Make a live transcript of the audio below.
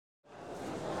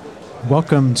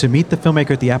Welcome to Meet the Filmmaker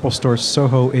at the Apple Store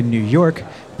Soho in New York.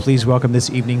 Please welcome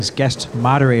this evening's guest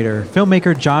moderator,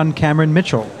 filmmaker John Cameron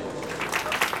Mitchell.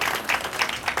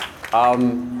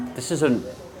 This is a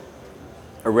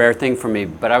rare thing for me,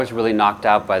 but I was really knocked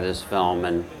out by this film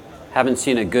and haven't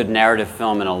seen a good narrative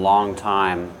film in a long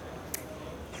time.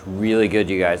 It's really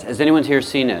good, you guys. Has anyone here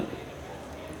seen it?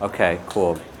 Okay,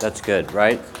 cool. That's good,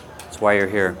 right? That's why you're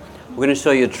here. We're going to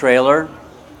show you a trailer,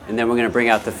 and then we're going to bring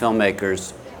out the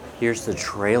filmmakers. Here's the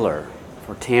trailer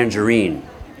for Tangerine.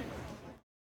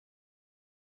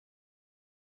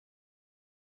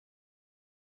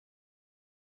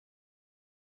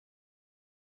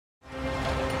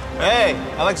 Hey,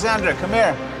 Alexandra, come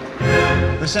here.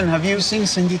 Listen, have you seen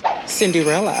Cindy?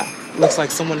 Cinderella. Looks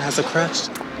like someone has a crush.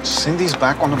 Cindy's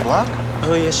back on the block?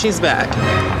 Oh yeah, she's back.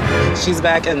 She's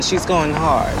back and she's going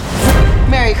hard.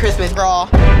 Merry Christmas, girl.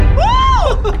 Woo!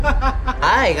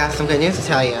 I got some good news to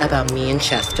tell you about me and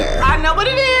Chester. I know what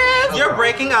it is. You're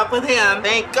breaking up with him.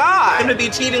 Thank God. Him to be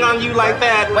cheating on you like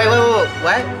that. Wait,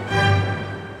 what?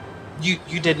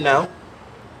 You didn't know?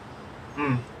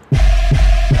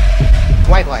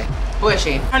 White boy. Who is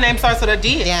she? Her name starts with a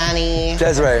D. Danny.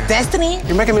 Desiree. Destiny?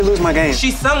 You're making me lose my game.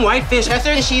 She's some white fish.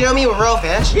 Chester, did she know me with real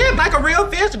fish? Yeah, like a real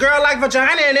fish. Girl, like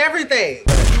vagina and everything.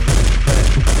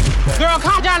 Girl,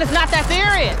 calm down. It's not that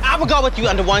serious. I will go with you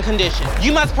under one condition.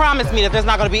 You must promise me that there's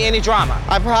not going to be any drama.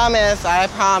 I promise.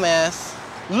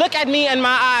 Look at me in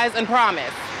my eyes and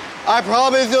promise. I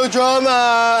promise no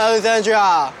drama,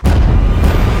 Alexandra.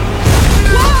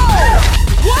 Whoa!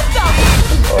 What the?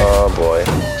 Oh, boy.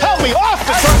 Help me,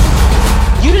 officer!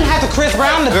 You didn't have to Chris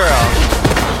Brown the girl.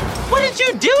 What did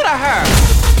you do to her?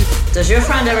 Does your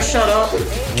friend ever shut up?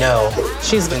 No.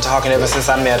 She's been talking ever since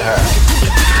I met her.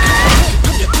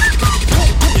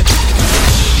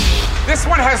 This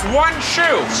one has one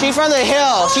shoe. She from the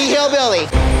hill. She hillbilly.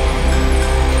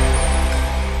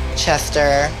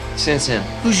 Chester. Since him.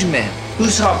 Who's your man?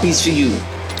 Who's hot piece for you?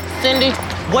 Cindy,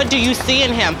 what do you see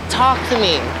in him? Talk to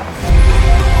me.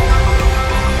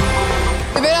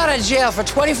 We've been out of jail for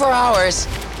 24 hours.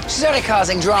 She started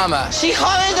causing drama. She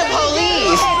calling the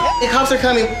police. The cops are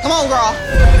coming. Come on, girl.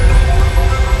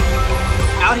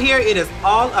 Out here, it is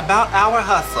all about our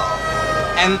hustle.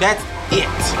 And that's it.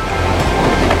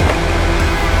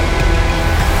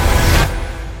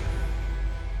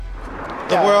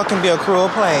 The world can be a cruel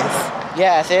place.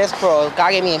 Yes, it is cruel.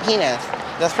 God gave me a penis.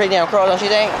 That's pretty damn cruel, don't you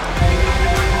think?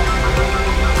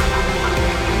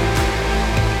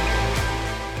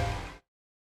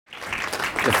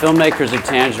 The filmmakers of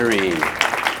Tangerine.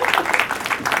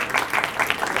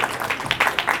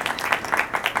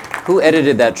 Who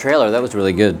edited that trailer? That was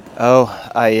really good. Oh,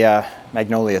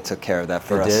 Magnolia took care of that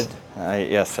for They us.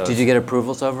 did? Yes. So Did you get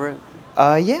approvals over it?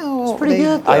 Yeah, well, It's pretty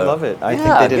good, I though. love it. I Yeah,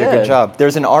 think they did a good. good job.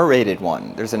 There's an R-rated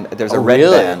one. There's a Oh, red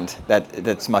really? band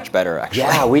that's much better actually.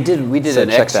 Yeah, we did So an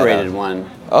check that X-rated out. one.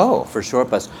 Oh. For Short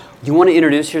Bus. You want to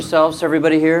introduce yourselves to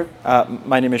everybody here?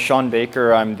 My name is Sean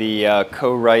Baker. I'm the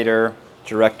co-writer,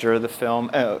 director of the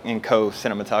film, and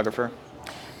co-cinematographer.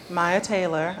 Maya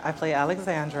Taylor, I play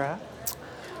Alexandra.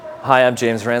 Hi, I'm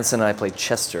James Ranson. I play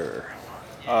Chester.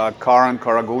 Karan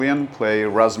Karagulian play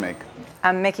Razmik.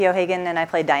 I'm Mickey O'Hagan, and I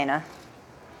play Dinah.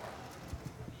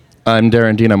 I'm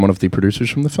Darren Dean. I'm one of the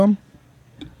producers from the film.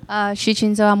 Shi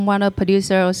Chinzo, I'm one of the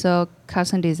producer, also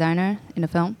costume designer in the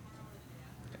film.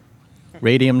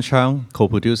 Radium Chung,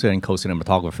 co-producer and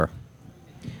co-cinematographer.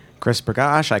 Chris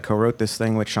Prakash, I co-wrote this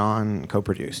thing with Sean,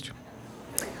 co-produced.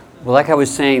 Well, like I was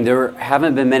saying, there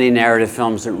haven't been many narrative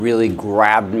films that really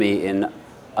grabbed me in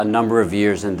a number of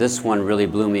years, and this one really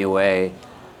blew me away.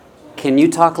 Can you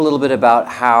talk a little bit about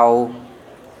how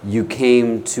you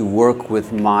came to work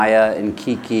with Maya and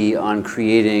Kiki on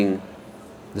creating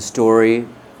the story,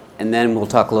 and then we'll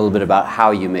talk a little bit about how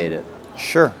you made it.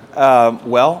 Sure.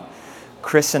 Well,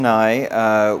 Chris and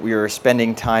I, we were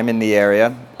spending time in the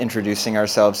area, introducing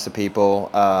ourselves to people,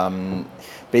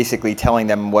 basically telling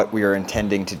them what we were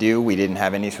intending to do. We didn't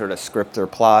have any sort of script or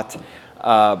plot.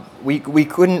 We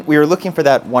were looking for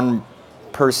that one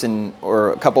person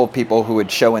or a couple of people who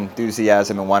would show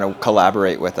enthusiasm and want to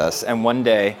collaborate with us. And one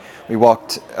day we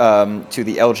walked to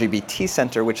the LGBT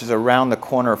Center, which is around the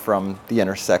corner from the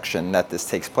intersection that this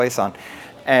takes place on.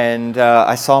 And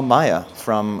I saw Maya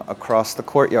from across the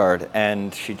courtyard,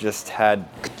 and she just had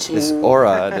this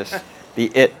aura, the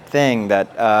it thing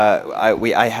that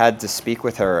I had to speak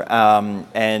with her,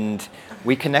 and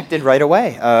we connected right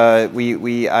away.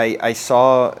 I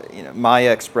saw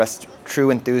Maya expressed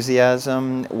true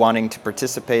enthusiasm, wanting to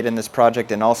participate in this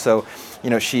project, and also,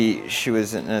 she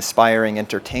was an aspiring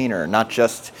entertainer, not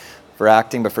just for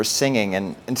acting, but for singing.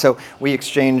 And so we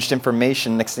exchanged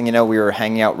information. Next thing you know, we were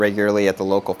hanging out regularly at the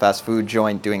local fast food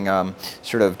joint, doing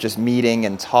sort of just meeting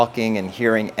and talking and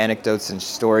hearing anecdotes and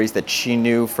stories that she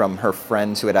knew from her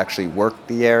friends who had actually worked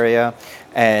the area.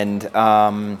 And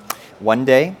one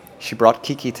day, she brought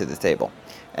Kiki to the table.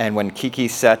 And when Kiki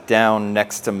sat down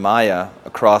next to Maya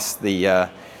across the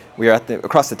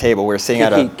across the table, we were sitting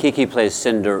at a... Kiki plays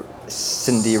Cinderella.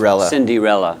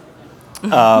 Cinderella.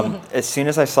 As soon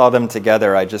as I saw them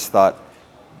together, I just thought,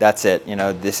 that's it. You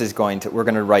know, we're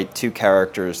going to write two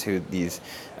characters who these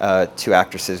two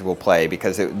actresses will play,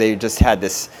 because they just had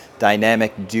this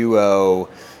dynamic duo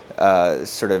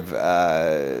sort of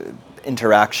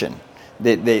interaction.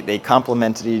 They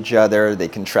complemented each other, they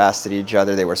contrasted each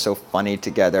other, they were so funny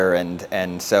together,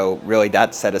 and so really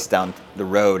that set us down the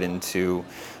road into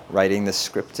writing the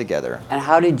script together. And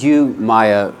how did you,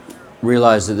 Maya,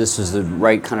 realize that this was the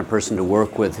right kind of person to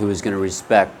work with, who was going to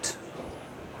respect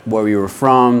where you were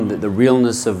from, the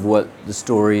realness of what the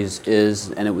stories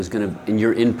is, and it was going to, and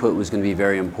your input was going to be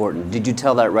very important. Did you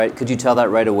tell that right? Could you tell that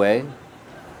right away?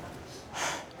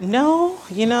 No,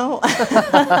 he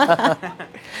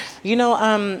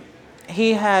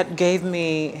gave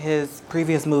me his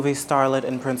previous movie, Starlet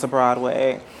and Prince of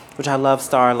Broadway, which I love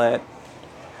Starlet.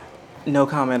 No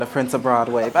comment of Prince of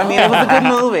Broadway. I mean, it was a good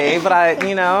movie, but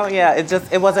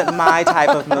it wasn't my type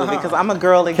of movie, because I'm a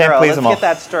girly girl. Let's get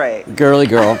that straight. Girly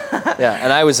girl. Yeah,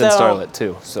 and I was in Starlet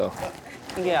too, so.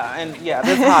 Yeah,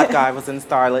 this hot guy was in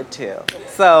Starlet too.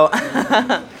 So,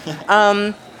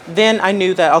 then I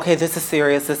knew that, okay, this is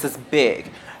serious, this is big.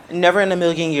 Never in a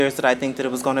million years did I think that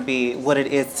it was going to be what it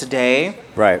is today.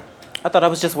 Right. I thought I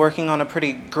was just working on a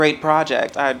pretty great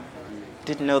project. I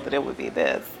didn't know that it would be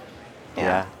this.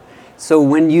 Yeah. So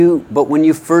when you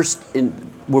first,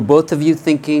 were both of you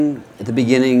thinking at the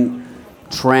beginning,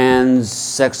 trans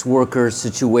sex worker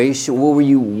situation?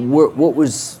 What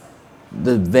was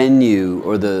the venue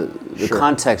or the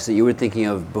context that you were thinking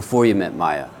of before you met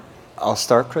Maya? I'll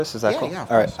start, Chris. Is that cool? Yeah.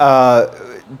 All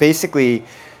right. Basically,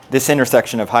 this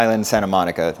intersection of Highland and Santa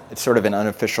Monica, it's sort of an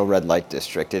unofficial red light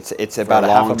district. It's about a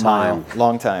half a mile,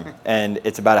 long time, and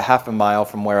it's about a half a mile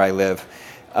from where I live.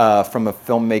 From a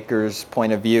filmmaker's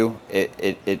point of view,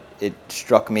 it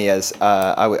struck me as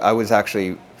I was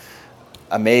actually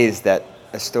amazed that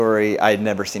a story, I had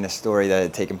never seen a story that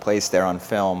had taken place there on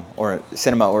film or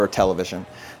cinema or television.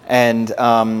 And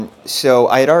so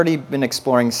I had already been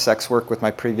exploring sex work with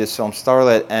my previous film,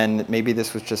 Starlet, and maybe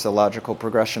this was just a logical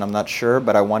progression, I'm not sure,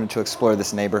 but I wanted to explore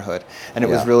this neighborhood. And it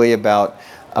was really about...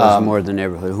 it was more the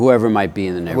neighborhood, whoever might be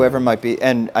in the neighborhood. Whoever might be,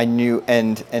 and I knew,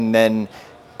 and then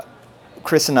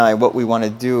Chris and I, what we want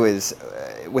to do is,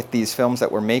 with these films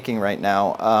that we're making right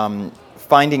now,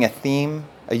 finding a theme,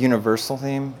 a universal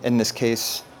theme. In this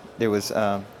case, there was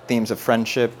themes of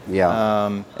friendship,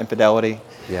 infidelity,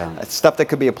 stuff that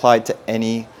could be applied to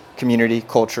any community,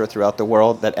 culture throughout the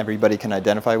world that everybody can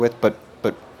identify with, but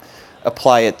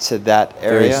apply it to that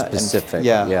area. Very specific.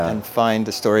 And find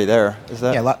the story there. Is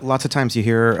that? Yeah, lots of times you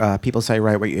hear people say,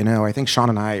 write what you know. I think Sean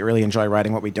and I really enjoy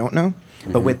writing what we don't know.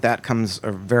 Mm-hmm. But with that comes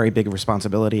a very big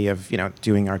responsibility of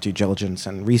doing our due diligence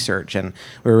and research. And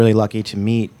we were really lucky to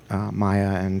meet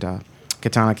Maya and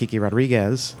Katana Kiki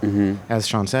Rodriguez, as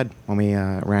Sean said, when we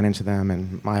ran into them.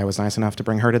 And Maya was nice enough to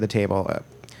bring her to the table.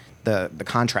 The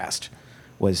contrast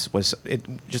was it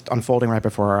just unfolding right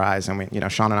before our eyes, and we,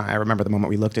 Sean and I remember the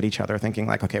moment we looked at each other, thinking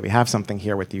like, okay, we have something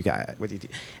here with you guys,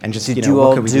 and just did you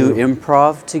all do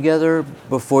improv together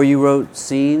before you wrote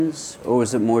scenes, or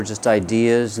was it more just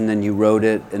ideas and then you wrote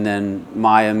it and then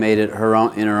Maya made it her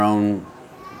own?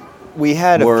 We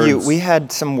had words? We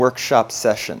had some workshop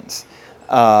sessions.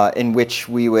 In which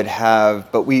we would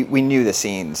have, but we knew the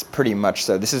scenes pretty much.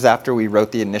 So this is after we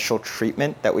wrote the initial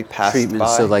treatment that we passed by.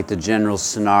 So like the general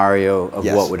scenario of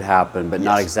what would happen, but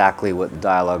not exactly what the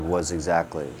dialogue was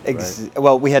exactly. Right?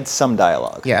 Well, we had some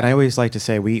dialogue. Yeah, and I always like to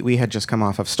say we had just come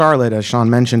off of Starlet, as Sean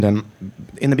mentioned, and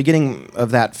in the beginning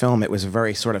of that film, it was a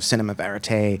very sort of cinema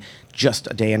verite,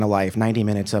 just a day in a life, 90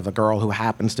 minutes of a girl who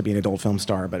happens to be an adult film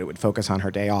star, but it would focus on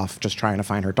her day off, just trying to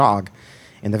find her dog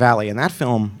in the valley. And that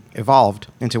film evolved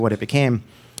into what it became,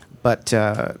 but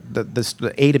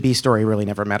the A to B story really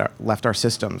never left our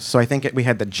systems. So I think we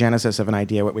had the genesis of an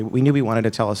idea. We knew we wanted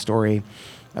to tell a story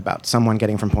about someone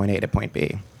getting from point A to point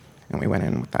B, and we went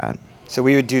in with that. So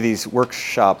we would do these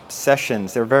workshop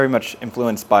sessions. They're very much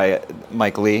influenced by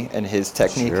Mike Lee and his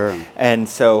technique. Sure. And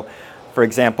so, for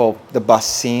example, the bus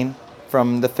scene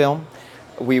from the film,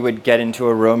 we would get into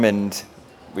a room and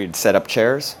we'd set up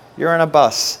chairs. You're on a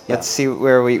bus. Let's see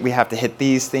where we have to hit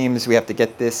these themes. We have to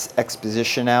get this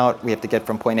exposition out. We have to get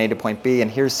from point A to point B. And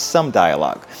here's some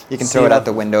dialogue. You can throw it out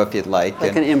the window if you'd like.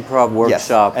 Like an improv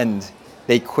workshop. Yes, and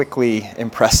they quickly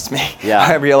impressed me. Yeah.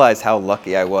 I realized how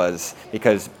lucky I was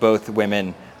because both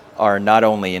women are not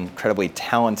only incredibly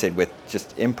talented with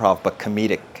just improv, but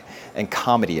comedic and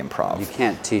comedy improv. You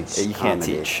can't teach You can't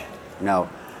teach. No.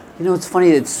 You know, it's funny,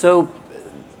 it's so,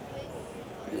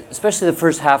 especially the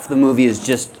first half of the movie is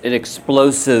just an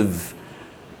explosive,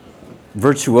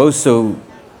 virtuoso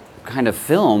kind of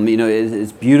film. You know,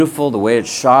 it's beautiful. The way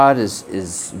it's shot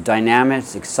is dynamic,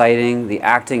 it's exciting. The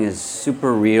acting is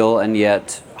super real and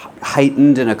yet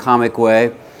heightened in a comic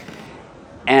way.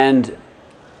 And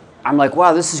I'm like,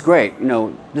 wow, this is great. You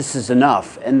know, this is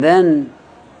enough. And then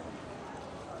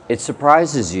it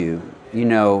surprises you, you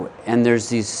know, and there's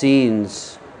these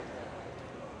scenes,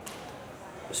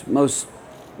 most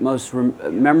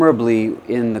memorably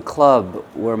in the club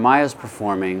where Maya's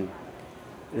performing.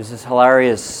 There's this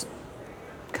hilarious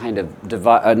kind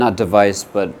of not device,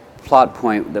 but plot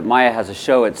point that Maya has a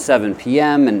show at 7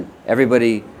 p.m. and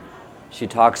everybody she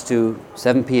talks to,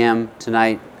 7 p.m.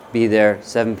 tonight, be there,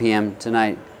 7 p.m.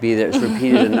 tonight, be there. It's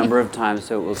repeated a number of times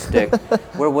so it will stick.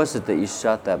 Where was it that you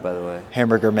shot that, by the way?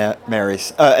 Hamburger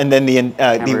Mary's. And then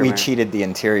we cheated the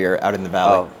interior out in the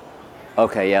valley. Oh,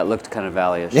 okay, yeah, it looked kind of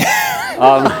valley-ish.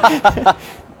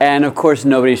 And of course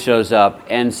nobody shows up,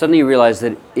 and suddenly you realize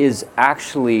that it is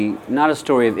actually not a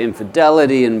story of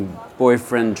infidelity and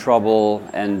boyfriend trouble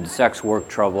and sex work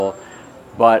trouble,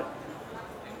 but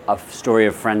a story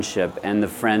of friendship, and the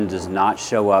friend does not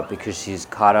show up because she's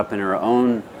caught up in her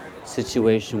own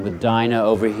situation with Dinah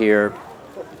over here,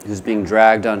 who's being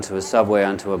dragged onto a subway,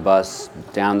 onto a bus,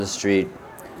 down the street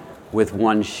with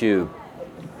one shoe.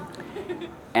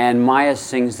 And Maya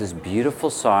sings this beautiful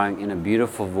song in a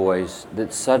beautiful voice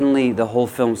that suddenly the whole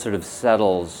film sort of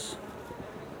settles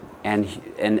and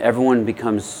everyone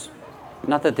becomes,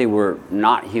 not that they were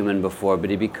not human before, but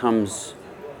he becomes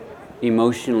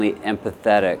emotionally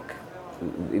empathetic.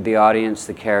 The audience,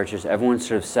 the characters, everyone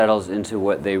sort of settles into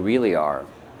what they really are.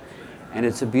 And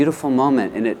it's a beautiful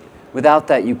moment, and without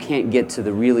that you can't get to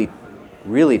the really,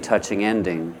 really touching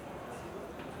ending.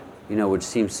 You know, which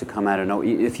seems to come out of nowhere.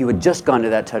 If you had just gone to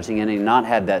that touching ending and not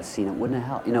had that scene, it wouldn't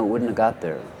have got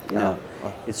there. You know,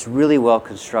 it's really well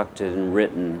constructed and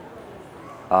written,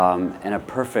 and a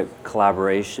perfect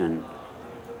collaboration.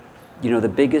 You know, the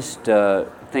biggest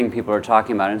thing people are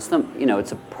talking about, and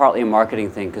it's partly a marketing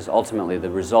thing because ultimately the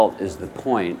result is the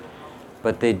point.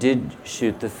 But they did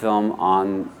shoot the film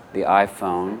on the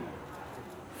iPhone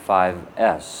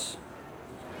 5S,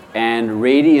 and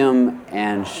Radium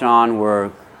and Sean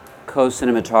were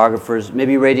co-cinematographers.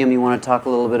 Maybe Radium, you want to talk a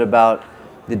little bit about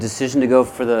the decision to go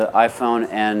for the iPhone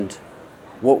and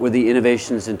what were the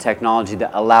innovations in technology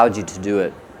that allowed you to do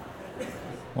it?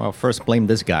 Well, first blame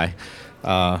this guy.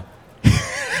 It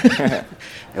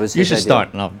was you his should idea.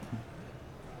 start. No,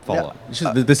 follow up.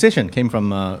 The decision came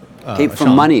from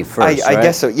Sean. Money first, I right?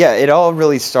 guess so. Yeah, it all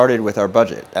really started with our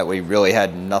budget. That we really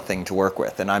had nothing to work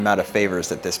with, and I'm out of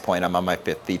favors at this point. I'm on my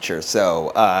 5th feature,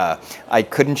 so I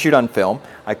couldn't shoot on film.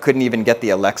 I couldn't even get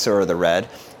the Alexa or the Red.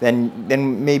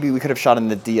 Then maybe we could have shot in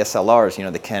the DSLRs, you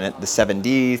know, the Canon, the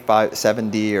 7D,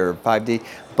 7D or 5D.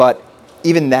 But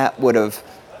even that would have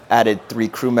added 3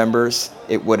 crew members.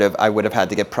 I would have had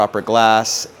to get proper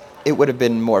glass. It would have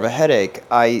been more of a headache.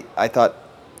 I thought.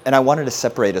 And I wanted to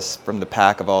separate us from the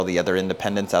pack of all the other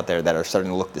independents out there that are starting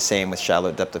to look the same with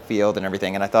shallow depth of field and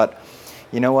everything. And I thought,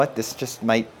 you know what, this just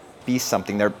might be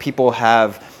something. People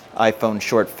have iPhone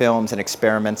short films and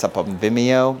experiments up on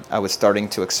Vimeo. I was starting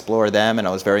to explore them, and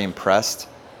I was very impressed.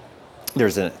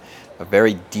 There's a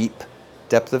very deep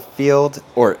depth of field,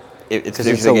 or it's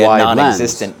basically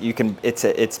non-existent. Lens.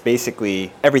 It's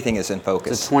basically everything is in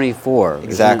focus. It's a 24.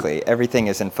 Exactly, everything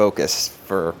is in focus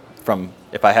from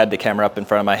if I had the camera up in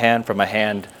front of my hand, from my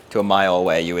hand to a mile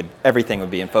away, everything would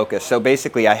be in focus. So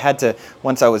basically, I had to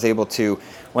once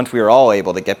we were all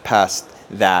able to get past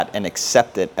that and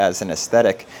accept it as an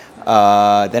aesthetic,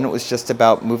 then it was just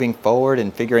about moving forward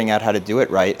and figuring out how to do it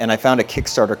right. And I found a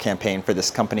Kickstarter campaign for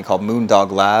this company called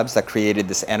Moondog Labs that created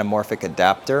this anamorphic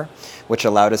adapter, which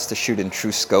allowed us to shoot in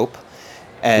true scope.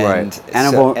 And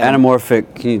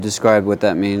anamorphic, can you describe what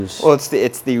that means? Well, it's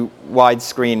the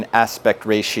widescreen aspect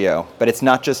ratio, but it's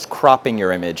not just cropping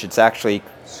your image, it's actually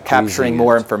capturing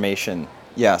more information.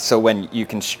 Yeah, so when you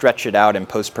can stretch it out in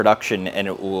post-production and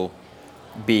it will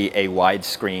be a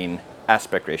widescreen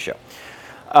aspect ratio.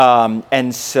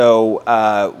 And so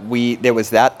there was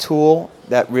that tool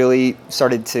that really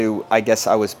started to, I guess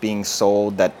I was being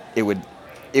sold that it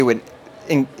would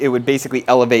it would basically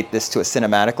elevate this to a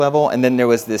cinematic level. And then there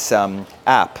was this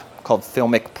app called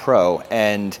Filmic Pro,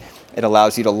 and it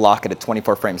allows you to lock it at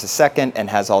 24 frames a second and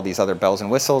has all these other bells and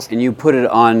whistles. And you put it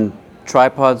on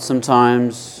tripods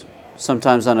sometimes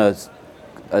on a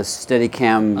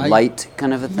Steadicam light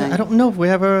kind of a thing? I don't know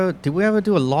if did we ever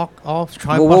do a lock off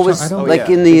tripod? Well, what was, shot? I don't like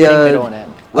know. in the, middle and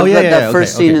end. that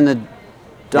first scene in the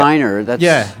diner, that's...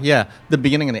 Yeah, the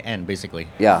beginning and the end, basically,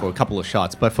 Yeah. for a couple of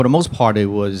shots. But for the most part, it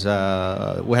was,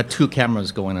 we had two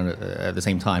cameras going on at the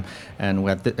same time. And we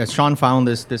had Sean found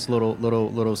this little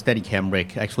Steadicam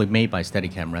rig, actually made by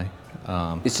Steadicam,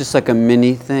 right? It's just like a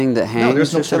mini thing that hangs? No,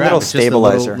 there's no or something? strap. little It's just a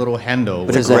stabilizer. little handle. But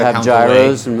with does a it grip have on the leg.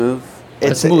 gyros and move?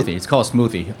 It's Smoothie. It's called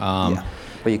Smoothie.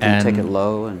 But you can take it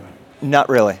low and... Not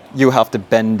really. You have to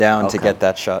bend down to Okay. get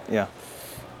that shot. Yeah.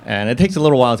 And it takes a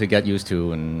little while to get used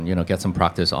to and get some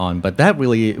practice on, but that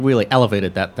really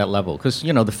elevated that level because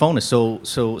the phone is so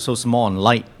small and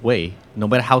lightweight. No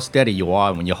matter how steady you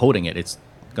are when you're holding it, it's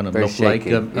gonna Very look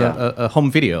shaky, like a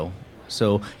home video.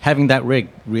 So having that rig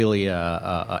really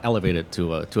elevated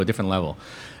to a different level.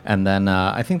 And then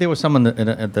I think there was some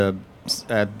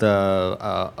at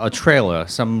a trailer,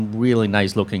 some really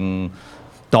nice looking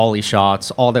dolly shots.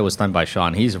 All that was done by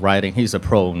Sean. He's a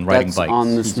pro in riding That's bikes. on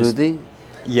the He just- Smoothie?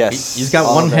 Yes. He's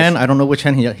got one hand. I don't know which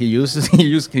hand he uses.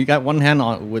 He got one hand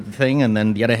on with the thing, and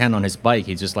then the other hand on his bike.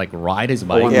 He just like ride his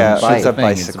bike. Yeah, and shoot it's a the thing.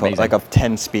 It's bicycle, amazing. like a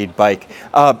 10-speed bike.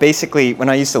 Basically, when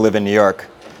I used to live in New York,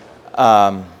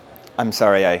 I'm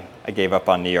sorry I gave up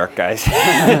on New York, guys.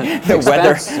 the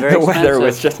weather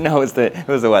was just it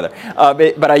was the weather.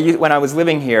 But when I was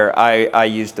living here, I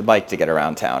used the bike to get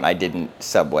around town. I didn't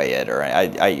subway it, or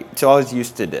so I was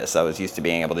used to this. I was used to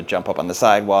being able to jump up on the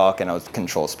sidewalk, and I was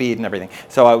control speed and everything.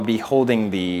 So I would be holding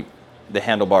the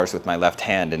handlebars with my left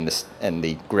hand and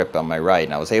the grip on my right,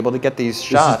 and I was able to get these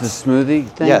shots. This is the Smoothie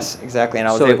thing? Yes, exactly. And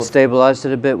I was so able it stabilized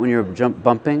it a bit when you were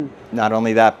bumping? Not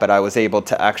only that, but I was able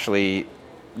to actually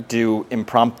do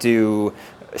impromptu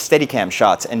Steadicam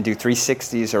shots and do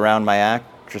 360s around my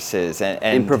actresses and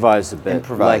improvise a bit,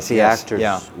 improvise, like the yes, actors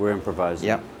yeah. were improvising.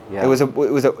 Yeah.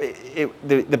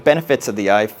 The benefits of the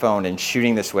iPhone and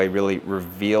shooting this way really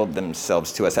revealed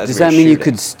themselves to us as Does we were that mean you shooting.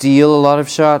 could steal a lot of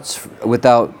shots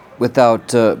without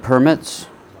permits?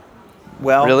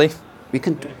 Well, Really? We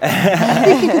can. I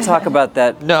think you can talk about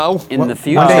that. No. In the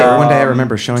future. One day I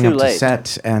remember showing Too up to late.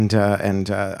 set, and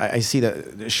I see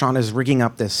that Sean is rigging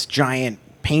up this giant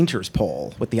painter's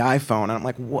pole with the iPhone, and I'm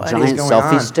like, what is Giant going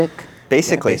selfie on? stick.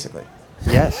 Basically. Yeah, basically.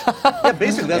 Yes. yeah,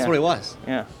 basically that's what it was.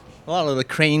 Yeah. A lot of the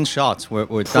crane shots were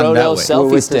done Proto that way.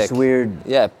 selfie With stick. this weird.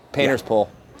 Yeah, painter's pole.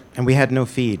 And we had no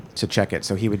feed to check it,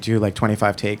 so he would do like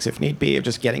 25 takes if need be of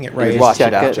just getting it right. Just Watch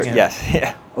check it after. it. Yes.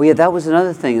 Yeah. Oh yeah, that was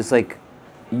another thing. It's like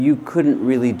you couldn't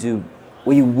really do.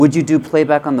 Well, would you do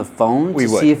playback on the phone We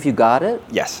to would. see if you got it,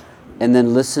 Yes. and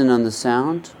then listen on the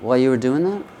sound while you were doing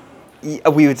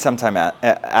that? We would sometimes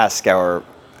ask our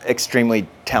extremely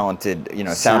talented,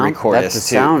 sound Sound- recordists. that- the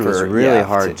sound was a really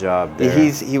hard job there.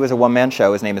 He was a one-man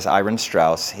show. His name is Iron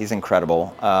Strauss. He's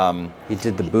incredible. He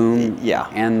did the boom, Yeah.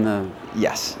 and the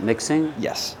Yes. mixing.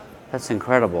 Yes. That's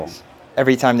incredible.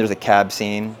 Every time there's a cab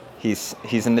scene, he's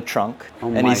in the trunk, Oh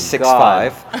and my he's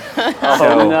 6'5". God.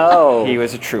 So no. he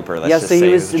was a trooper. Let's Yeah, just so say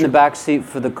he was a in the trooper. back seat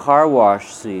for the car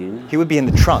wash scene. He would be in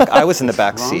the trunk. I was in the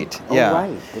back Trunk? seat. Oh, Yeah.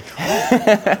 right. The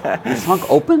trunk. The trunk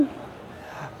open?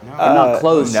 Or not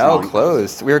closed? No, trunk?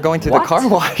 closed. We were going to What? the car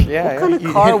wash. Yeah. What kind of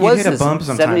You car hit- you was hit a this? bump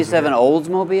sometimes, 77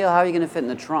 Oldsmobile? How are you going to fit in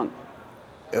the trunk?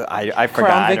 I forgot.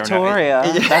 Crown I don't know. Victoria.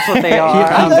 That's what they are.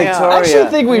 Crown Yeah. Victoria. I actually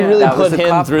think we really That was put the him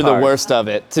cop through car. the worst of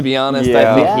it. To be honest, Yeah.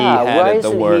 I think Yeah, he why had it the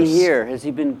isn't worst. he here? Has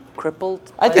he been crippled?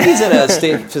 I think he's in a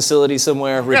state facility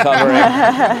somewhere recovering.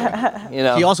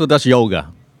 He also does yoga.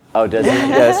 Oh, does he? Yeah,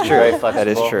 that's true. Very That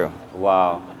flexible. is true.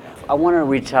 Wow. I want to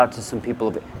reach out to some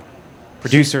people.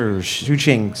 Producer Xu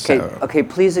Qing. Okay,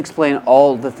 please explain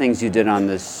all the things you did on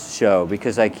this show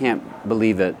because I can't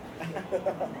believe it.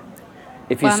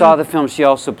 If you Well, saw the film, she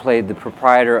also played the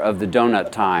proprietor of the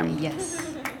Donut Time, Yes.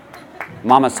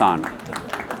 Mama-san.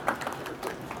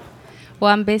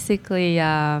 Well, I'm basically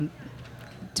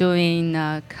doing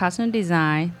costume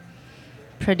design,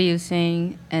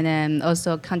 producing, and then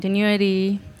also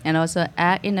continuity, and also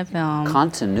act in the film.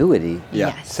 Continuity? Yeah.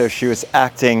 Yes. So she was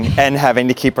acting and having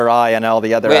to keep her eye on all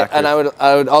the other Wait, actors. and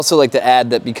I would also like to add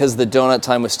that because the donut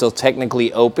time was still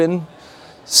technically open,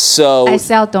 so I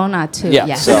sell donut too. yeah,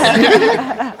 yes.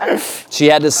 so she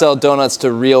had to sell donuts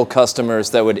to real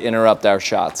customers that would interrupt our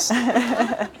shots.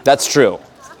 That's true.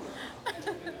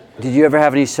 Did you ever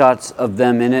have any shots of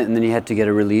them in it and then you had to get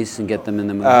a release and get them in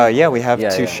the movie? Yeah, we have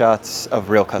two yeah. shots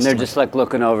of real And customers. they're just like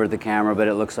looking over at the camera, but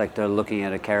it looks like they're looking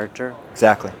at a character.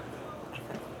 Exactly.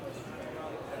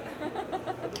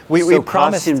 We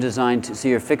promised costume design. So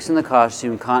you're fixing the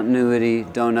costume, continuity,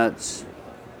 donuts,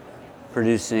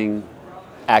 producing,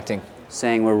 acting,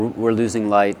 saying we're losing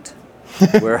light.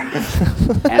 We're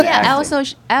I also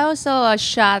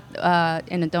shot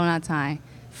in the donut time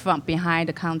from behind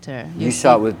the counter. You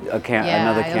shot with another camera.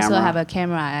 I also have a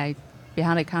camera.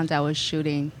 Behind the counter, I was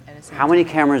shooting. How many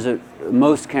cameras?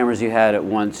 Most cameras you had at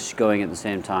once going at the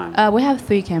same time? We have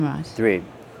 3 cameras. 3.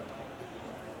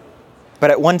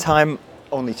 But at one time,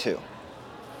 only 2.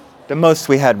 The most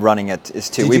we had running it is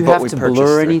 2. Did you have to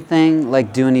blur anything?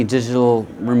 Like do any digital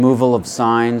removal of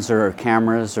signs or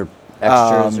cameras or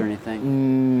extras or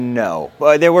anything? No.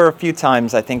 Well, there were a few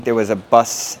times. I think there was a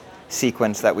bus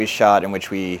sequence that we shot in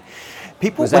which we...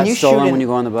 People, was that stolen when you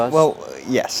go on the bus? Well,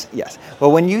 yes.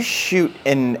 Well, when you shoot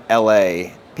in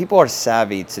LA, people are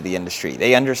savvy to the industry.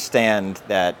 They understand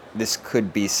that this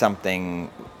could be something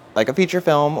like a feature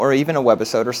film or even a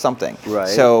webisode or something. Right.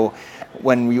 So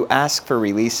when you ask for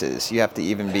releases, you have to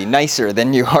even be nicer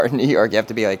than you are in New York. You have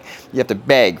to be like, you have to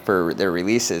beg for their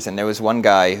releases. And there was one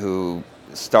guy who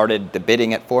started the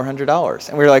bidding at $400.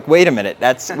 And we were like, wait a minute,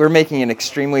 we're making an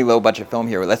extremely low budget film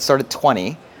here. Let's start at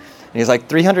 20. And he's like,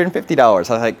 $350. I was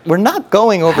like, we're not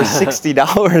going over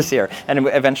 $60 here. And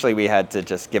eventually we had to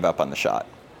just give up on the shot.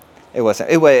 It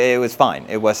was fine.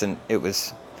 It was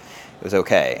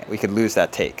okay. We could lose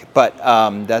that take. But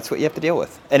that's what you have to deal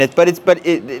with. And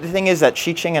the thing is that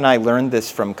Chi-Ching and I learned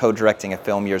this from co-directing a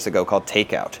film years ago called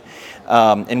Takeout,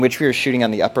 in which we were shooting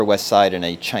on the Upper West Side in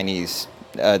a Chinese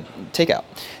takeout.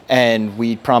 And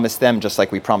we promised them, just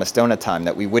like we promised Donut Time,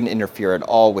 that we wouldn't interfere at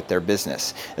all with their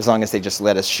business. As long as they just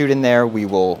let us shoot in there, we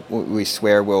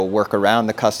swear we'll work around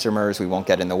the customers, we won't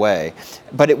get in the way.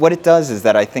 But what it does is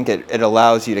that I think it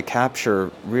allows you to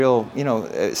capture real,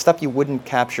 stuff you wouldn't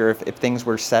capture if things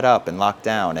were set up and locked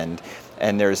down.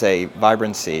 And there's a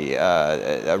vibrancy,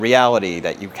 a reality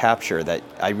that you capture that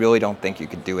I really don't think you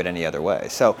could do it any other way.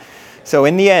 So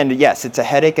in the end, yes, it's a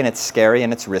headache and it's scary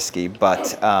and it's risky,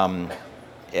 but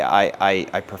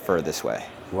I prefer this way.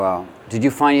 Wow. Did you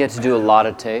find you had to do a lot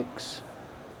of takes?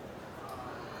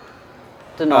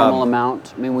 The normal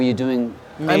amount? I mean, were you doing...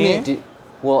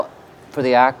 for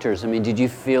the actors, did you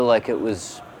feel like it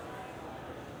was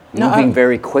moving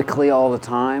very quickly all the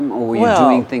time? Or were you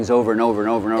doing things over and over and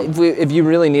over and over? If you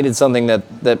really needed something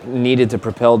that needed to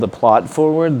propel the plot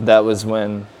forward, that was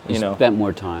when, you spent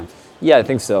more time. Yeah, I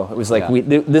think so. It was like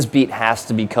this beat has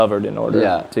to be covered in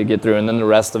order to get through, and then the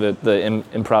rest of it, the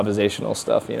improvisational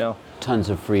stuff, Tons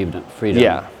of freedom.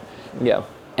 Yeah.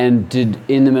 And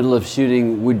in the middle of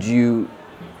shooting, would you,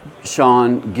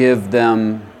 Sean, give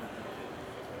them,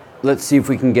 let's see if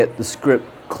we can get the script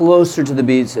closer to the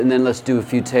beats, and then let's do a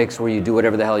few takes where you do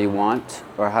whatever the hell you want?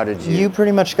 Or how did you? You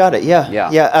pretty much got it,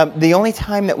 yeah. The only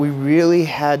time that we really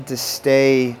had to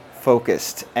stay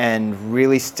focused and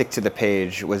really stick to the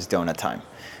page was Donut Time,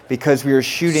 because we were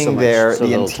shooting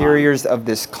the interiors of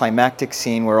this climactic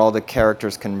scene where all the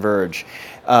characters converge.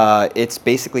 It's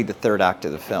basically the third act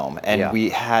of the film, and we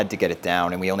had to get it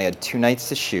down, and we only had 2 nights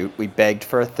to shoot. We begged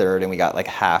for a third, and we got like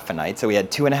half a night, so we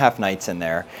had 2.5 nights in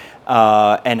there,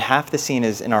 and half the scene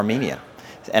is in Armenian.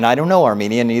 And I don't know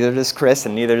Armenian, neither does Chris,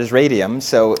 and neither does Radium.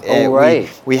 So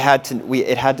it had to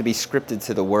be scripted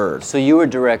to the word. So you were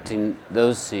directing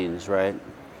those scenes, right?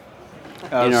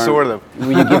 Sort of.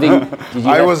 Were you giving?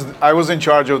 I was in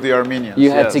charge of the Armenians.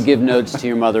 You had to give notes to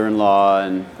your mother-in-law,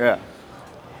 and yeah,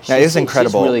 it was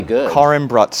incredible. She's really good. Karin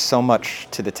brought so much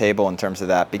to the table in terms of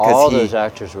that, because all those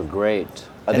actors were great.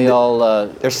 Are they all?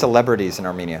 They're celebrities in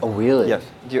Armenia. Oh, really? Yes.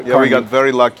 Yeah, we got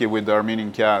very lucky with the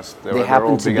Armenian cast. They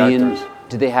happened to be in.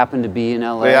 Did they happen to be in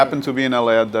LA? They happened to be in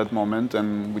LA at that moment,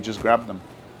 and we just grabbed them.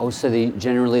 Oh, so they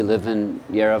generally live in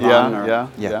Yerevan?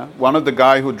 Yeah. One of the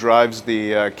guy who drives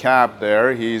the cab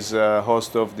there, he's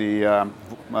host of the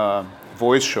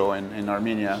voice show in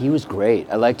Armenia. He was great.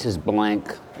 I liked his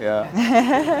blank.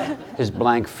 Yeah. His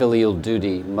blank filial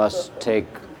duty must take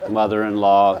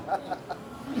mother-in-law.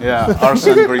 Yeah,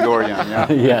 Arsene Grigorian.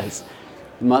 Yeah. Yes.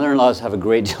 Mother-in-laws have a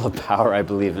great deal of power, I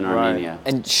believe, in Armenia.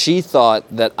 And she thought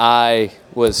that I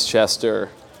was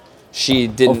Chester. She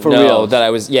didn't know that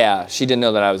I was. Yeah, she didn't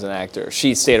know that I was an actor.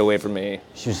 She stayed away from me.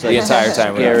 She was the entire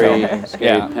time.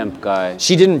 Scary pimp guy.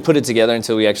 She didn't put it together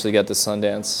until we actually got to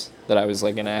Sundance that I was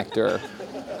like an actor.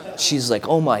 she's like,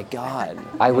 oh my God.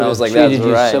 I And would have was like, treated that's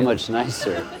you right. so much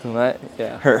nicer. Right?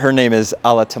 Yeah. Her name is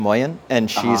Ala Tamoyan, and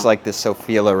she's Uh-huh. like the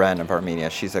Sophia Loren of Armenia.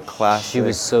 She's a classic. She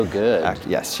was so good.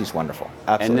 Yes, she's wonderful.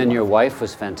 Absolutely. And then your wonderful. wife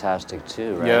was fantastic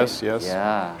too, right? Yes, yes.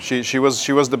 Yeah. She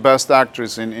was the best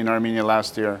actress in Armenia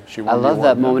last year. She I won the love award,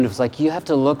 that yeah. moment. It's like you have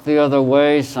to look the other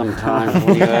way sometimes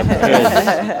when you have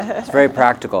kids. It's very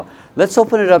practical. Let's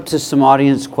open it up to some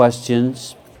audience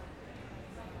questions.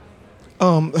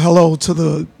 Hello to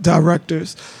the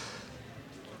directors.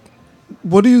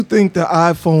 What do you think the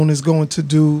iPhone is going to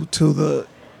do to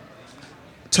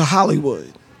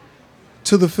Hollywood,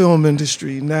 to the film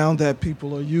industry, now that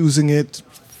people are using it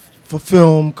for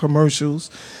film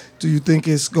commercials? Do you think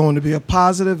it's going to be a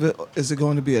positive? Is it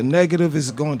going to be a negative? Is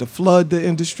it going to flood the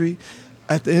industry?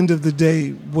 At the end of the day,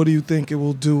 what do you think it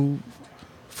will do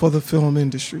for the film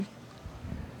industry?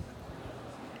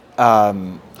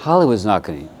 Hollywood's not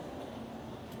going to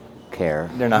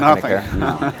care. They're not going to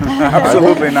Nothing. care.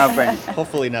 Absolutely nothing.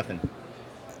 Hopefully nothing.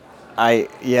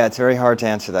 Yeah, it's very hard to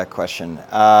answer that question.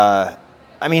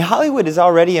 I mean, Hollywood is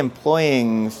already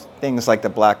employing things like the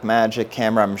Blackmagic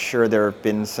camera. I'm sure there have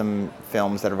been some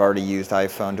films that have already used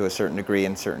iPhone to a certain degree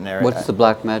in certain areas. What's the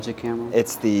Blackmagic camera?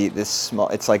 It's this small.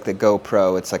 It's like the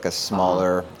GoPro. It's like a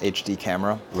smaller HD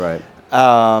camera. Right.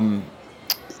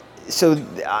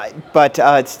 But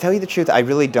to tell you the truth, I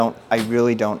really don't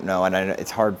know, and it's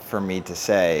hard for me to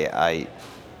say.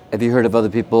 Have you heard of other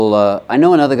people? I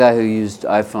know another guy who used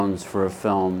iPhones for a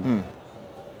film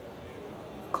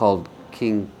called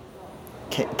King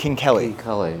Kelly. King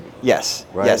Kelly. Yes,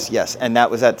 Right. yes, and that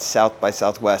was at South by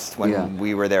Southwest when Yeah.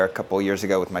 we were there a couple of years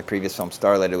ago with my previous film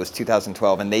Starlight. It was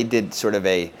 2012, and they did sort of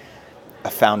a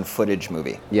found footage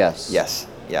movie. Yes. Yes.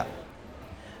 Yeah.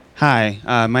 Hi,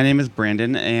 my name is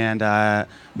Brandon, and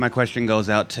my question goes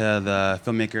out to the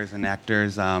filmmakers and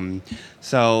actors.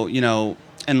 So,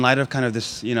 in light of kind of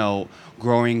this,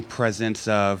 growing presence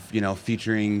of,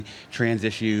 featuring trans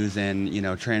issues and,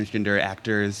 transgender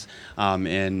actors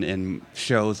in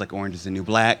shows like Orange is the New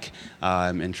Black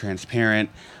and Transparent,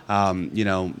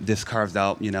 this carves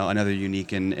out, another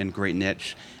unique and great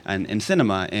niche in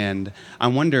cinema. And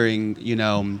I'm wondering,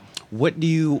 what do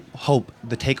you hope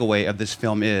the takeaway of this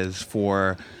film is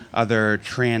for other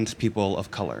trans people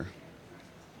of color?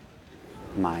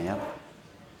 Maya.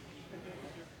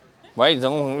 Why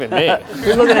don't look at me?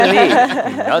 You're looking at me.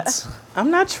 You nuts. I'm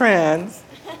not trans.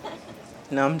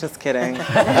 No, I'm just kidding.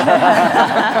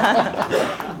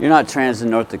 You're not trans in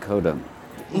North Dakota.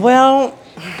 Well,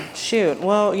 shoot.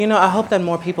 Well, I hope that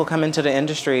more people come into the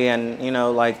industry and,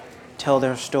 tell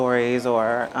their stories,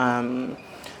 or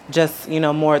just,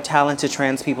 more talented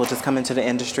trans people just come into the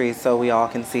industry so we all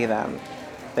can see them,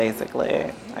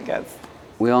 basically, I guess.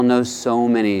 We all know so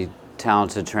many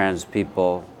talented trans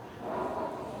people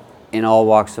in all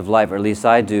walks of life, or at least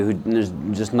I do, who there's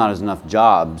just not enough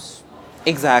jobs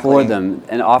Exactly. for them.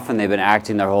 And often they've been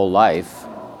acting their whole life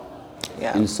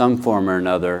in some form or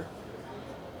another.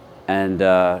 And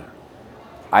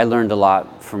I learned a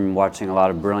lot from watching a lot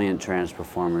of brilliant trans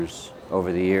performers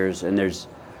over the years. And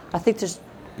I think there's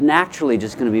naturally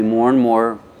just going to be more and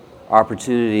more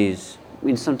opportunities. I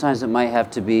mean, sometimes it might have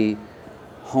to be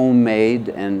homemade,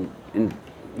 and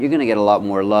you're going to get a lot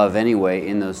more love anyway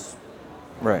in those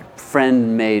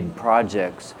friend-made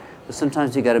projects. But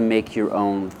sometimes you got to make your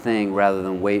own thing rather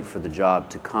than wait for the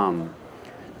job to come.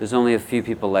 There's only a few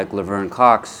people like Laverne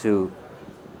Cox who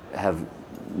have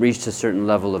reached a certain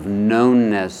level of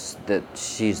knownness that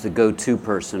she's the go-to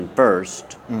person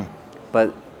first.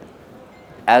 But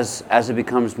as it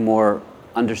becomes more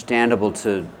understandable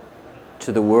to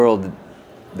the world,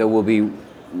 there will be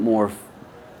more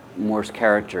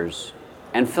characters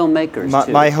and filmmakers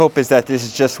too. My hope is that this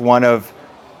is just one of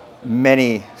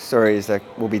many stories that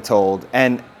will be told,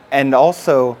 and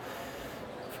also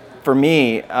for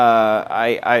me,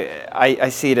 I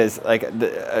see it as like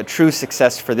a true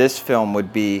success for this film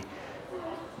would be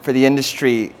for the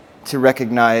industry to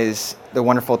recognize the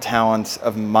wonderful talents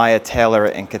of Maya Taylor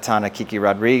and Katana Kiki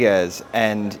Rodriguez,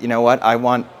 and you know what, I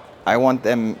want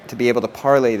them to be able to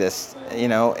parlay this,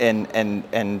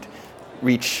 and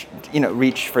reach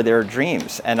for their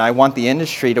dreams, and I want the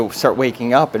industry to start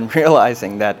waking up and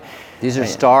realizing that these are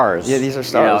stars. Yeah, these are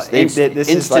stars. This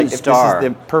is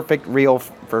the perfect reel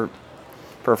for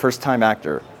a first-time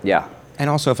actor. Yeah. And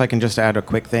also, if I can just add a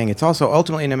quick thing, it's also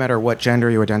ultimately, no matter what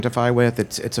gender you identify with,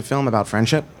 it's a film about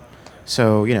friendship.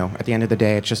 So, at the end of the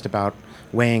day, it's just about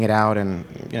weighing it out and,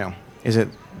 is it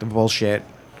the bullshit,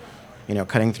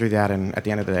 cutting through that, and at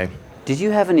the end of the day. Did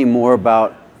you have any more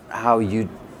about how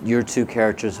your two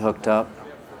characters hooked up?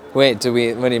 Wait,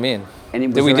 what do you mean?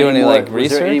 Did we do any research? Was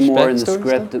there any more in the backstory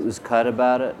script stuff? that was cut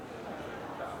about it?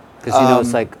 Because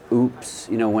it's like, oops,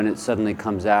 when it suddenly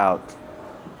comes out.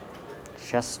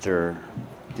 Chester.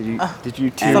 Did you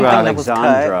two? Something that was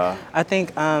Alexandra. cut. I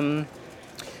think.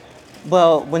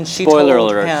 Well, when she Spoiler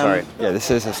told alert, him, sorry. Yeah,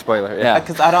 this is a spoiler. Yeah.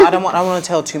 Because I don't want to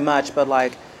tell too much, but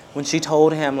like when she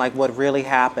told him like what really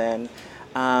happened,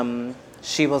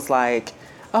 she was like,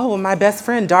 "Oh, well, my best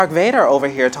friend Dark Vader over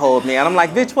here told me," and I'm like,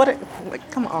 "Bitch, what?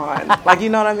 Like, come on, like you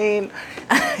know what I mean?"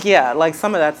 Yeah, like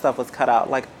some of that stuff was cut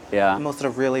out. Like most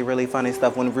of the really really funny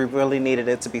stuff when we really needed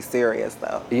it to be serious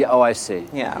though. Yeah. Oh, I see.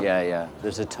 Yeah. Yeah.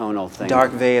 There's a tonal thing.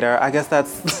 Dark Vader. I guess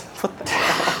that's what the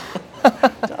hell.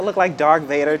 Do I look like Dark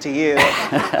Vader to you?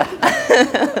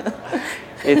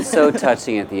 It's so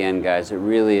touching at the end, guys. It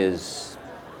really is.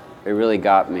 It really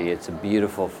got me. It's a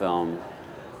beautiful film,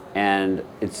 and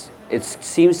it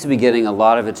seems to be getting a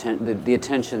lot of attention, the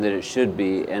attention that it should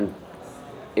be, and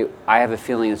I have a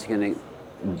feeling it's going to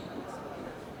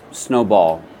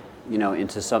snowball,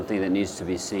 into something that needs to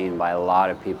be seen by a lot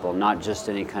of people, not just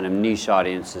any kind of niche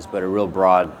audiences, but a real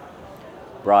broad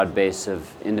base of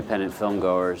independent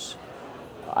filmgoers.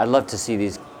 I'd love to see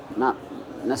these, not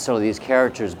necessarily these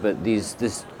characters, but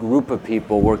this group of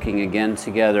people working again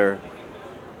together.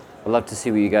 I'd love to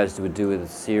see what you guys would do with a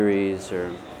series, or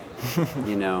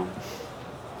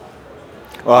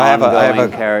Well, I have a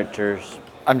characters.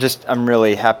 I'm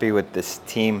really happy with this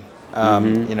team. Keep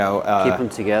them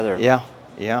together. Yeah.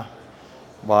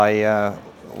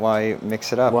 Why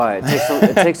mix it up? Why?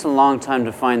 It takes a long time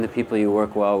to find the people you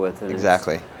work well with. And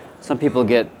exactly. Some people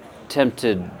get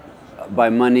tempted by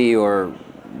money or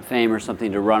fame or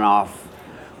something to run off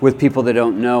with people they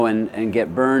don't know and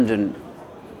get burned, and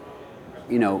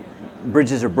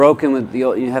bridges are broken.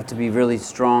 You have to be really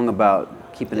strong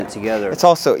about keeping it together. It's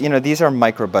also, these are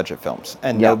micro-budget films,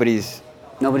 and nobody's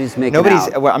making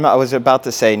out. Well, I was about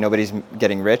to say nobody's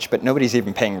getting rich, but nobody's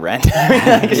even paying rent.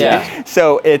 Yeah.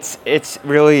 So it's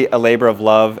really a labor of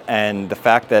love, and the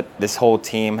fact that this whole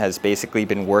team has basically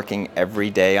been working every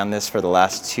day on this for the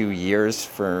last 2 years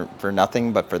for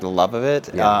nothing but for the love of it,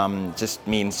 just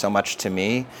means so much to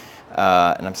me,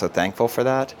 and I'm so thankful for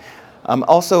that.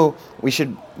 Also, we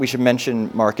should mention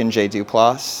Mark and Jay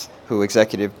Duplass, who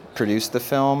executive produced the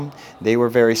film. They were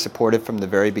very supportive from the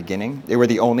very beginning. They were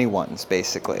the only ones,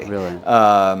 basically. Really?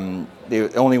 The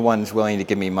only ones willing to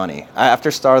give me money.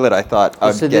 After Starlet, I thought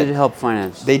I'd so they did help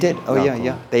finance. They did. Oh, yeah, cool.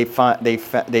 yeah.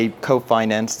 They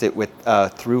co-financed it with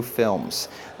Through Films,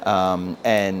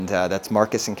 and that's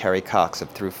Marcus and Carrie Cox of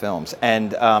Through Films.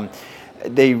 And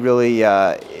they really,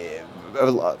 a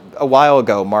while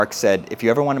ago, Mark said, if you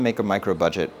ever want to make a micro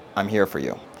budget, I'm here for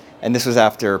you. And this was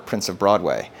after Prince of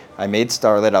Broadway. I made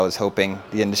Starlet. I was hoping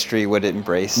the industry would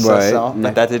embrace us all,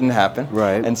 but that didn't happen.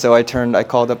 Right. And so I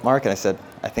called up Mark and I said,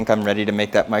 I think I'm ready to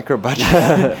make that micro budget.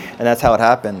 And that's how it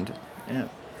happened. Yeah.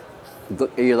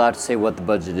 Are you allowed to say what the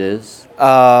budget is?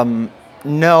 No,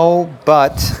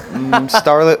 but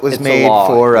Starlet was made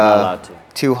for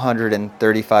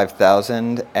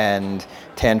 $235,000, and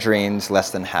Tangerine's less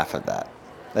than half of that.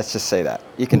 Let's just say that.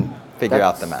 You can figure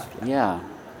out the math. Yeah.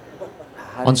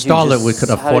 On Starlet, we could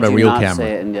afford a real camera. How did you not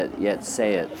say it and yet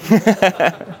say it?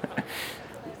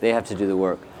 They have to do the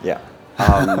work. Yeah.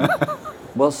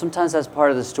 Well, sometimes that's part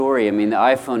of the story. I mean, the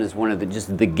iPhone is one of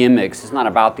the gimmicks. It's not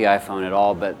about the iPhone at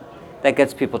all, but that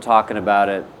gets people talking about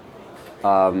it.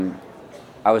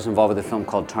 I was involved with a film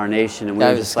called Tarnation, and we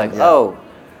were just like, oh.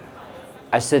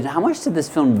 I said, how much did this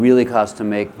film really cost to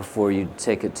make before you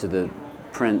take it to the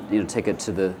print, take it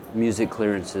to the music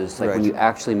clearances, like when you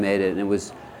actually made it, and it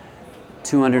was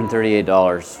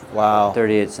 $238. Wow.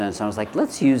 38 cents. I was like,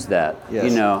 let's use that. Yes.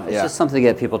 It's just something to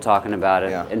get people talking about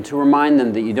it, and to remind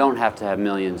them that you don't have to have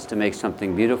millions to make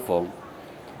something beautiful.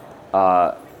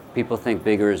 People think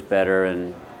bigger is better,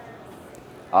 and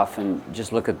often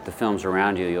just look at the films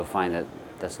around you, you'll find that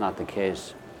that's not the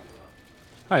case.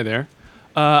 Hi there.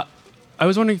 I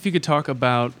was wondering if you could talk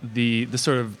about the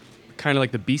sort of kind of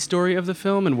like the B story of the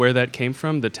film and where that came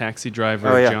from, the taxi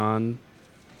driver John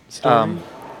story.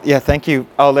 Yeah, thank you.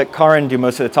 I'll let Karin do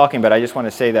most of the talking, but I just want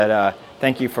to say that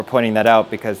thank you for pointing that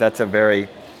out, because that's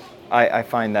I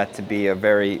find that to be a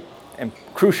very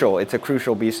crucial, it's a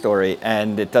crucial B story,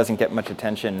 and it doesn't get much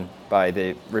attention by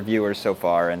the reviewers so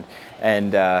far.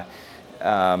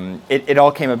 It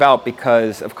all came about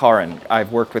because of Karin.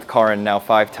 I've worked with Karin now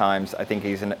 5 times. I think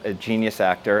he's a genius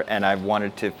actor, and I've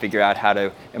wanted to figure out how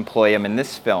to employ him in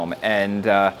this film. And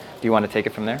do you want to take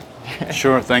it from there?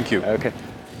 Sure, thank you. Okay.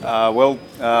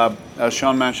 As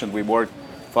Sean mentioned, we worked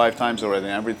 5 times already.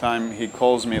 And every time he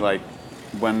calls me, like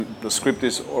when the script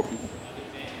is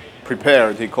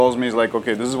prepared, he calls me, he's like,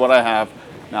 okay, this is what I have.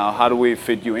 Now, how do we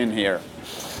fit you in here?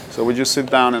 So we just sit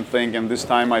down and think. And this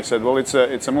time I said, well, it's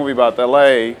a movie about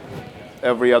LA.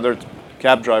 Every other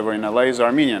cab driver in LA is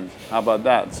Armenian. How about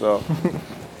that? So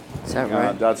is that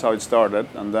right? That's how it started.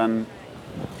 And then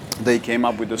they came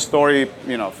up with the story,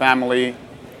 family.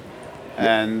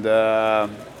 And it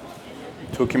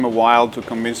took him a while to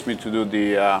convince me to do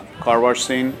the car wash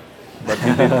scene, but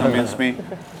he did convince me.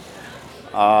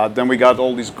 Then we got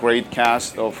all this great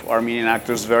cast of Armenian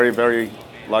actors, very, very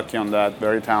lucky on that,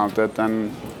 very talented,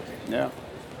 and yeah.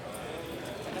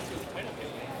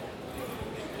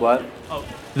 What?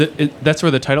 That's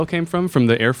where the title came from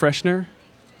the air freshener?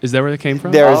 Is that where it came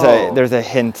from? There's a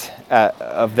hint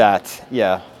of that,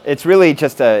 yeah. It's really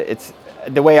just it's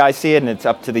the way I see it, and it's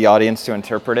up to the audience to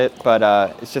interpret it, but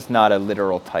it's just not a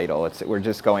literal title. We're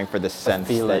just going for the sense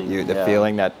feeling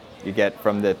that you get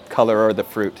from the color or the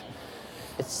fruit.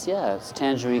 It's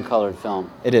tangerine colored film.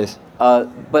 It is.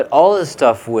 But all this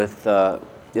stuff with,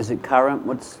 is it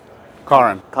Karan?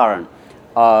 Karan. Karan.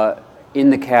 In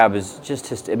the cab is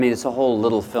just, it's a whole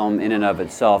little film in and of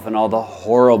itself, and all the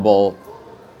horrible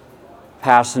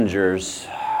passengers,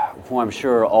 who I'm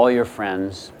sure are all your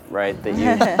friends, right? That you,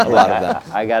 a lot of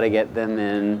them. I got to get them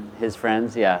in. His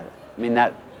friends, yeah. I mean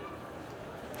that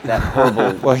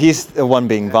horrible. Well, he's the one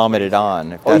being vomited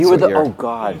on. If Oh, that's you were what the. you're- Oh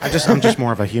God. I'm just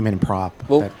more of a human prop.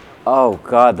 Well, oh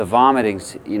God, the vomiting.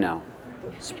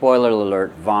 Spoiler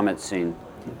alert: vomit scene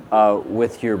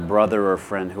with your brother or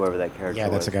friend, whoever that character. Yeah,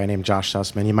 that's was. a guy named Josh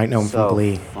Sussman. You might know him So from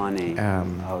Glee. funny.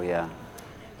 Oh yeah.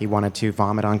 He wanted to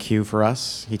vomit on cue for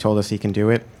us. He told us he can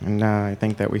do it, and I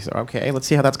think that we said, okay, let's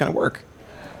see how that's going to work.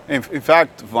 In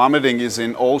fact, vomiting is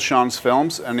in all Sean's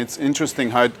films, and it's interesting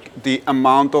how the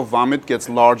amount of vomit gets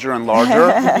larger and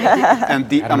larger, and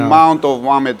the amount of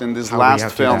vomit in this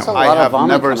last film I have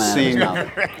never seen.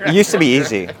 It used to be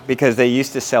easy because they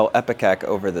used to sell Epicac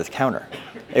over the counter.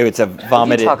 It's a vomit.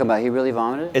 What are you talking about? He really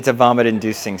vomited? It's a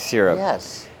vomit-inducing syrup.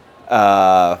 Yes.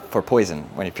 For poison.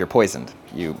 If you're poisoned,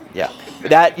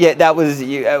 that was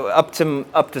up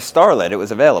to Starlet. It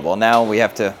was available. Now we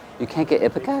have to. You can't get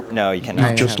Ipecac? No, you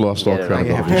cannot. You've just lost all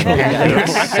credibility.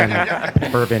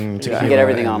 Bourbon, You can get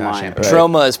everything online.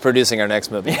 Troma is producing our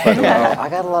next movie. By the way. I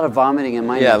got a lot of vomiting in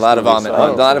my. Yeah, a next lot of movie, vomit.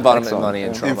 so- A lot of vomit money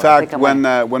in Troma. In fact,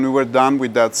 when we were done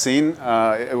with that scene,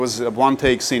 it was a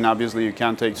one-take scene. Obviously, you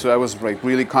can't take. So I was like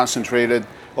really concentrated.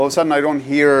 All of a sudden, I don't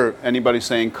hear anybody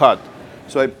saying "cut."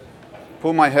 So I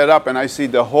pull my head up and I see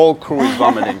the whole crew is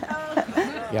vomiting.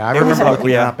 Yeah, I remember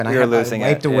looking up and I were had losing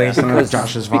wiped it, away yeah. some of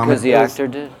Josh's vomit. Because the actor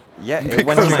did. Yeah,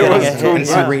 Because it was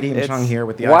it's Radium Chung here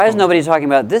with the Why is iPhone. nobody talking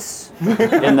about this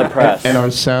in the press? And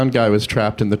our sound guy was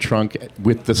trapped in the trunk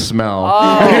with the smell.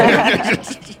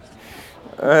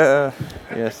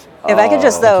 Yes. If I could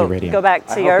just, though, Radio. go back I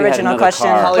to hope your we had original another question.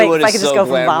 car. Wait, Hollywood if I is could just so go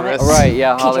from glamorous. vomit. Right,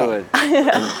 yeah, Hollywood.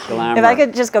 Glamour. If I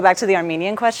could just go back to the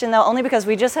Armenian question, though, only because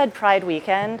we just had Pride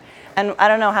Weekend, and I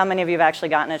don't know how many of you have actually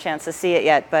gotten a chance to see it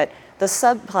yet, but the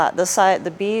subplot,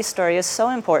 the B story is so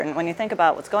important when you think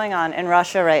about what's going on in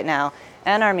Russia right now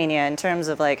and Armenia in terms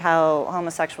of like how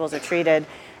homosexuals are treated.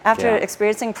 After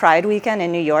experiencing Pride Weekend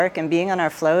in New York and being on our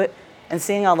float and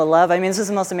seeing all the love, I mean, this is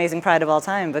the most amazing Pride of all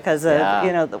time because of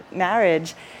the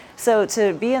marriage. So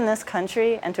to be in this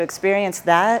country and to experience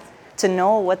that, to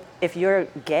know what if you're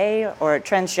gay or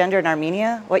transgender in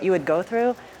Armenia, what you would go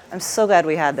through. I'm so glad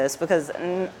we had this because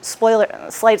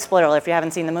slight spoiler if you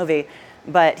haven't seen the movie,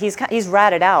 but he's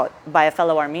ratted out by a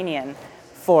fellow Armenian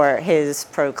for his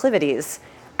proclivities.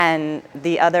 And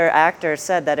the other actor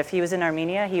said that if he was in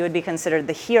Armenia, he would be considered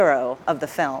the hero of the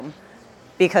film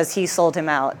because he sold him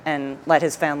out and let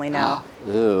his family know.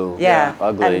 Ooh, Yeah,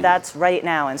 ugly. and that's right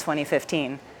now in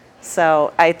 2015.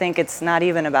 So I think it's not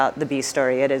even about the B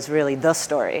story. It is really the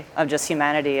story of just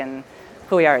humanity and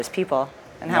who we are as people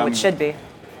and how it should be.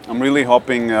 I'm really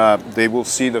hoping they will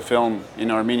see the film in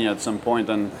Armenia at some point,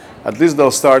 and at least they'll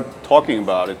start talking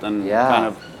about it and kind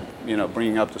of,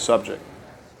 bringing up the subject.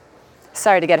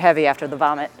 Sorry to get heavy after the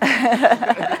vomit. Is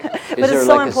But there it's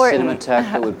so like important. a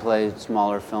Cinematheque that would play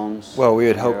smaller films? Well, we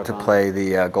would hope to Thereupon? play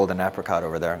the Golden Apricot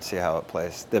over there and see how it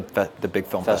plays. The big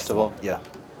film festival. Yeah.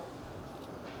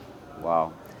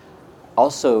 Wow.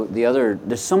 Also,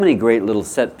 there's so many great little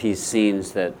set piece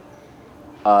scenes that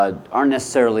aren't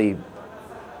necessarily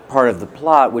part of the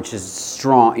plot, which is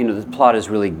strong. The plot is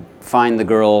really find the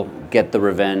girl, get the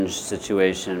revenge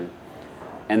situation,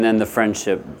 and then the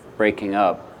friendship breaking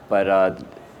up. But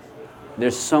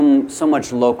there's so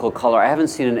much local color. I haven't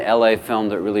seen an LA film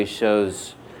that really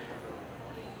shows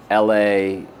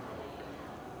LA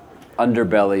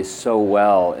underbelly so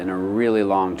well in a really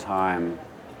long time.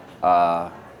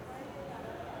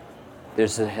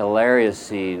 There's a hilarious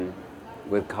scene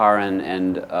with Karan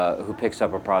and who picks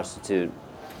up a prostitute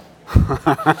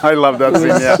I love that scene.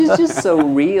 Yeah. She's just so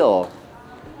real.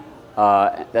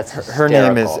 That's Her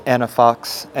name is hysterical. Anna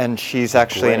Fox, and she's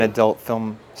actually an Great. adult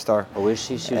film star. Oh, is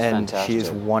she? She was and fantastic.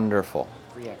 she's wonderful.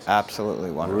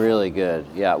 Absolutely wonderful. Really good.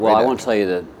 Yeah. Well, Great I won't tell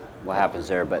you what happens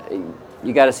there, but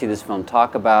you got to see this film.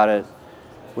 Talk about it.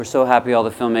 We're so happy all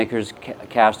the filmmakers,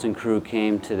 cast and crew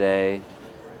came today.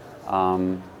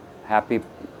 Happy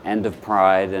end of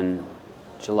Pride and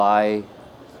July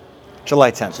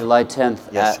 10th. July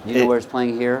 10th. Yes. Do you know where it's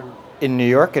playing here? In New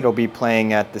York, it'll be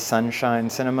playing at the Sunshine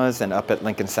Cinemas and up at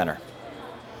Lincoln Center.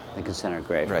 Lincoln Center,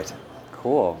 great. Right.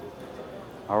 Cool.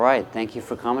 All right. Thank you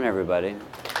for coming, everybody.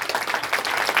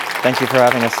 Thank you for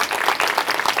having us.